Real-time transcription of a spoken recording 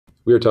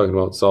We are talking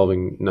about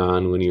solving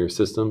nonlinear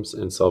systems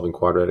and solving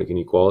quadratic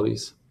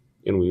inequalities,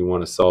 and we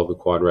want to solve the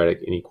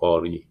quadratic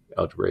inequality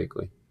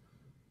algebraically.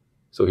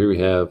 So here we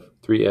have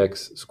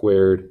 3x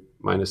squared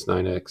minus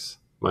 9x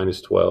minus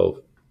 12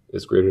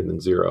 is greater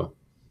than 0.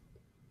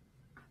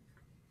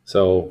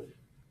 So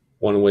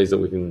one of the ways that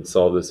we can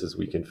solve this is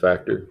we can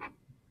factor.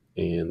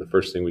 And the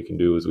first thing we can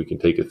do is we can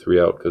take a 3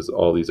 out because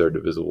all these are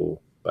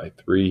divisible by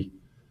 3.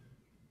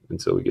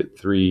 And so we get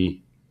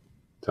 3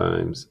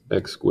 times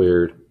x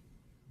squared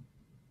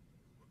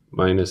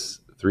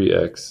minus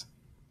 3x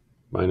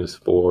minus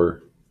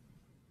 4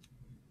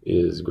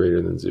 is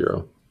greater than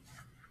 0.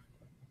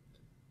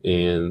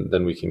 And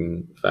then we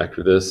can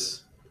factor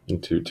this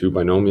into two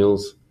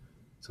binomials.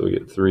 So we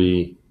get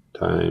 3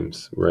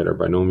 times, write our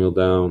binomial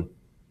down,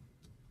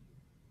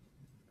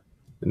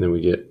 and then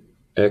we get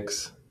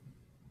x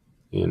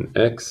and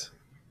x.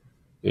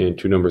 And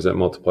two numbers that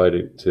multiply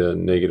to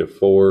negative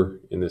 4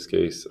 in this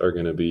case are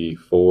going to be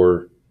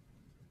 4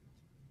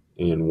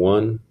 and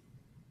 1.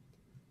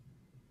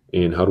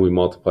 And how do we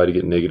multiply to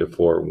get negative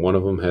 4? One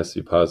of them has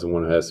to be positive,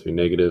 one has to be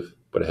negative,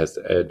 but it has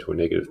to add to a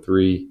negative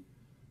 3.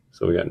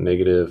 So we got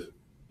negative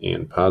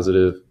and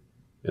positive,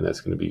 and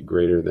that's going to be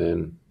greater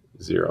than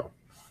 0.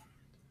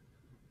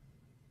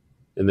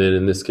 And then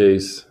in this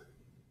case,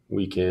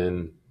 we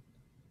can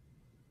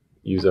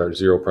use our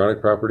zero product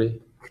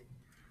property.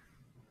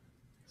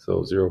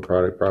 So zero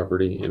product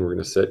property, and we're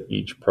going to set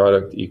each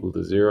product equal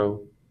to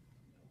 0.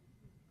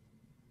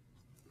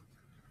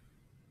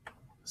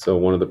 So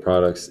one of the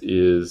products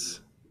is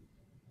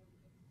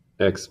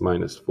x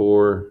minus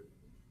 4.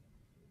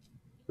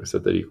 We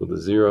set that equal to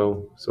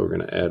 0. So we're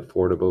going to add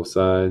 4 to both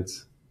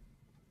sides.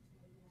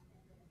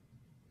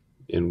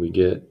 And we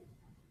get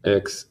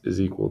x is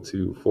equal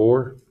to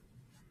 4.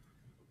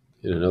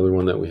 And another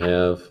one that we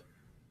have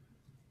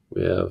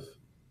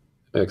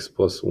x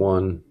plus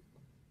 1.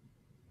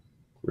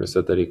 We're going to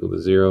set that equal to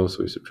 0.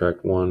 So we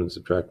subtract 1 and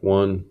subtract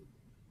 1.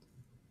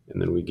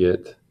 And then we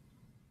get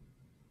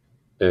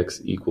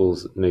x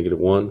equals negative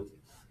 1.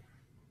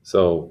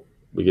 So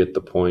we get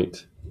the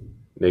point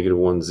negative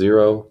 1,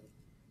 0,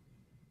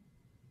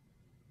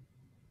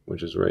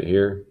 which is right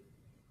here.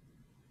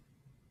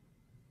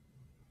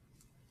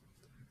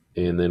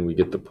 And then we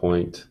get the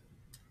point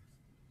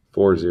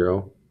 4,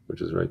 0,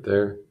 which is right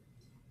there.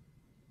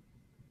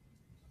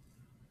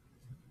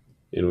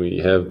 And we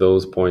have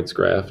those points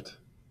graphed.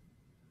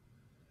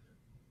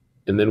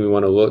 And then we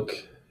want to look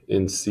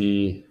and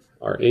see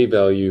our a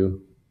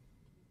value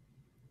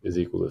is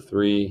equal to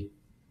 3.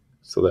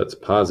 So that's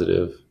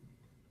positive.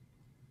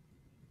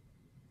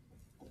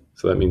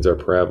 So that means our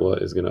parabola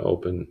is going to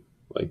open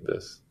like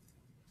this.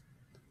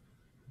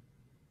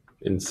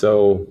 And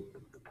so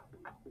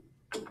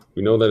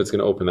we know that it's going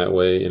to open that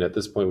way. And at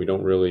this point, we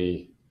don't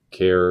really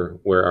care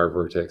where our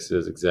vertex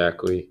is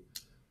exactly.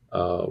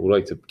 We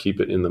like to keep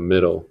it in the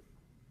middle,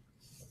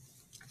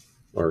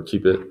 or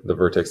keep the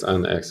vertex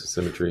on the axis of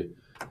symmetry.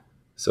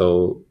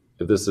 So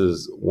if this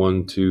is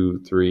 1,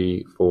 2,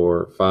 3,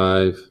 4,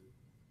 5,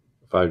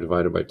 5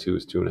 divided by 2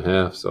 is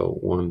 2.5. So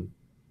 1,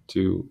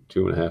 2,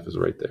 2.5 is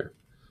right there.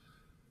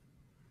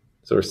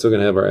 So we're still going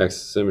to have our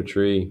axis of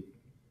symmetry,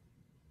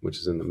 which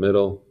is in the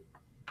middle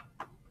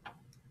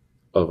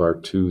of our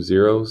two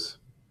zeros.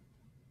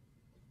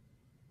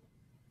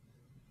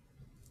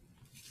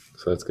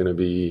 So that's going to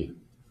be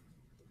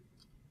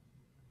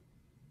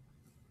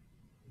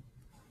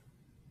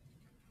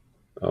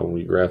when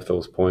we graph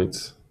those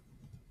points.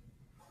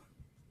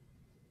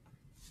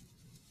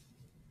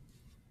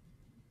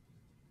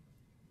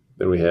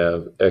 Then we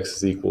have x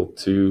is equal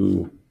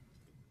to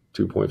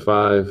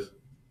 2.5,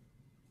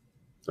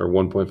 or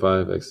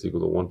 1.5, x is equal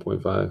to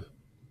 1.5.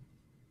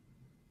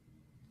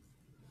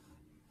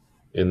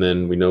 And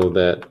then we know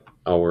that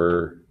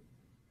our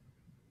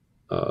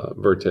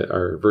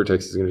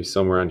vertex is going to be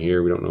somewhere on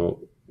here. We don't know,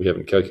 we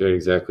haven't calculated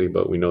exactly,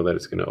 but we know that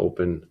it's going to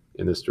open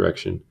in this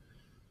direction.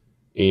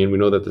 And we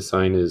know that the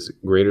sign is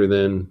greater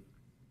than,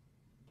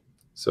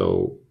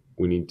 so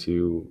we need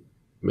to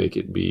make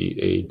it be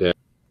a dash.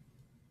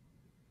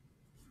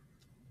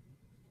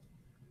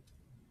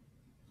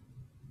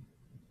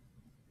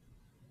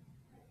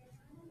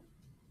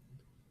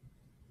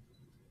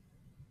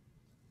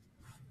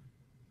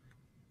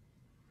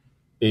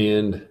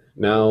 And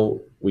now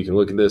we can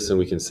look at this and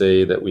we can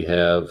say that we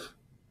have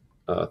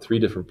 3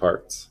 different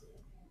parts.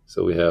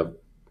 So we have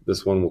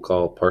this one we'll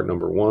call part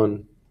number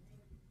 1.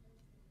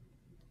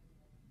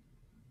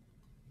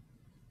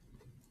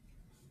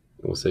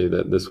 We'll say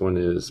that this one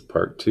is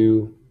part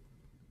 2.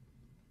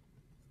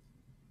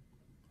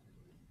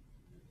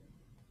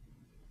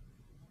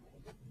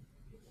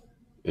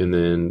 And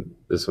then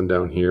this one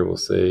down here we'll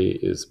say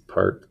is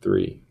part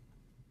 3.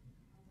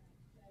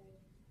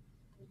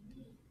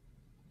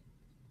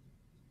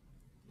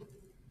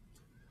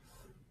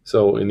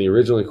 So in the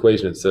original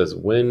equation it says,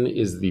 when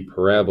is the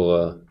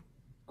parabola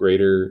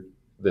greater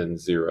than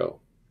 0?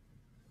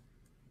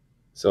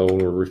 So when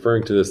we're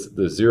referring to this,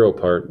 the 0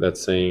 part,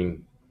 that's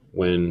saying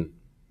when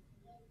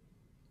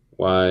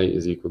y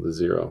is equal to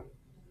 0.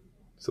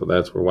 So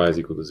that's where y is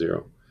equal to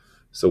 0.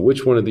 So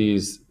which one of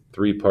these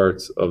three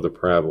parts of the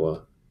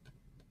parabola,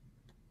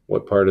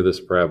 what part of this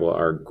parabola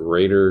are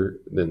greater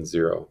than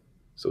 0?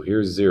 So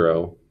here's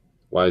 0,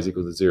 y is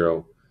equal to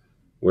 0.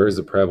 Where is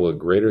the parabola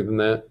greater than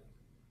that?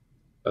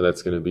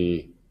 That's going to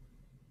be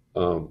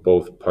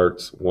both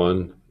parts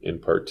 1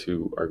 and part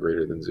 2 are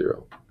greater than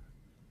 0.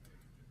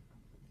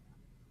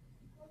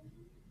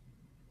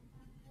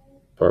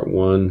 Part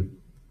 1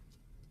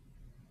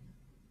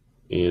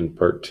 and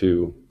part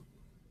 2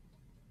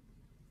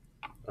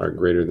 are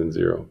greater than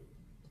 0.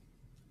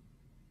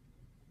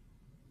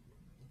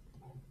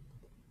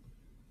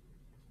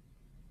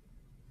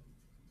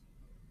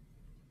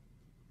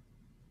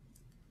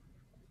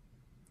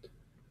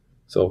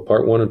 So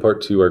part 1 and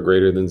part 2 are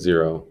greater than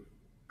 0,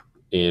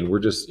 and we're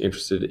just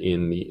interested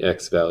in the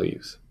x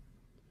values.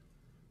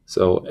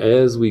 So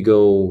as we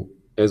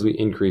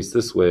increase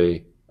this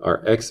way,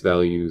 our x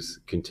values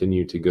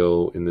continue to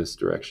go in this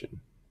direction.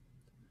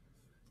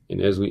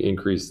 And as we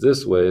increase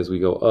this way, as we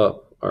go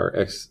up, our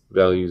x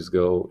values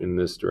go in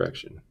this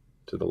direction,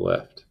 to the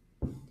left.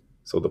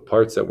 So the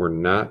parts that we're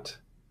not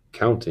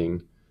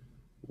counting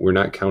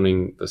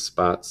the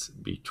spots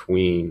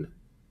between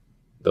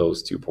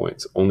those 2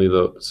 points. Only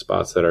the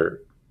spots that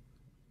are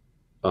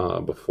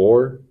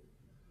before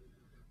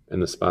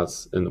and the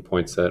spots and the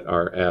points that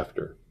are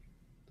after.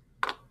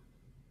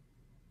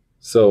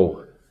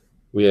 So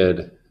we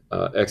had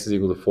x is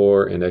equal to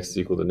 4 and x is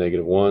equal to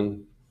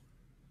 -1.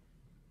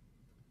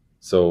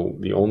 So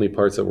the only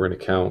parts that we're going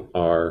to count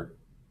are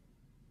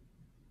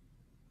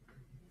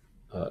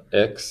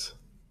x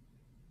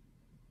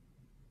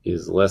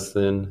is less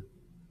than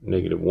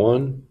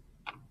 -1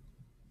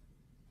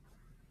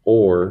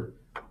 or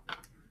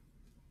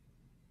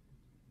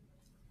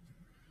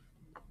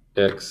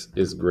x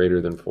is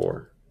greater than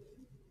 4.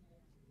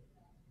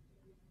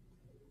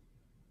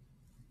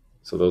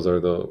 So those are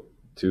the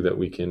two that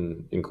we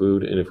can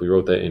include. And if we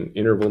wrote that in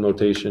interval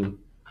notation,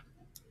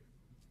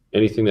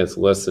 anything that's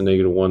less than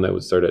 -1, that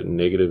would start at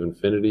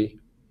 -infinity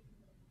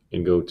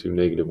and go to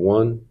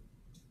 -1.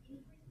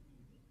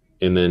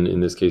 And then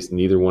in this case,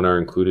 neither one are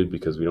included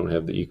because we don't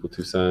have the equal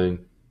to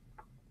sign.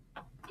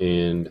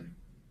 And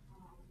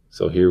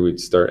so here we'd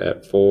start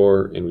at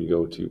 4 and we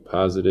go to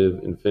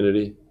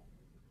 +infinity.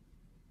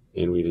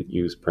 And we'd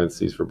use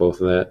parentheses for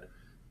both of that.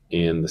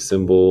 And the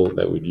symbol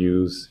that we'd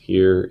use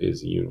here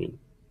is union.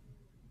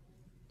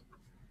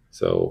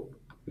 So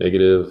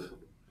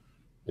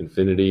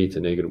 -infinity to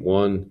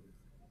 -1,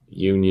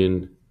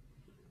 union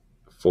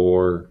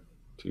 4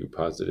 to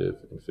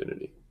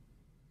 +infinity.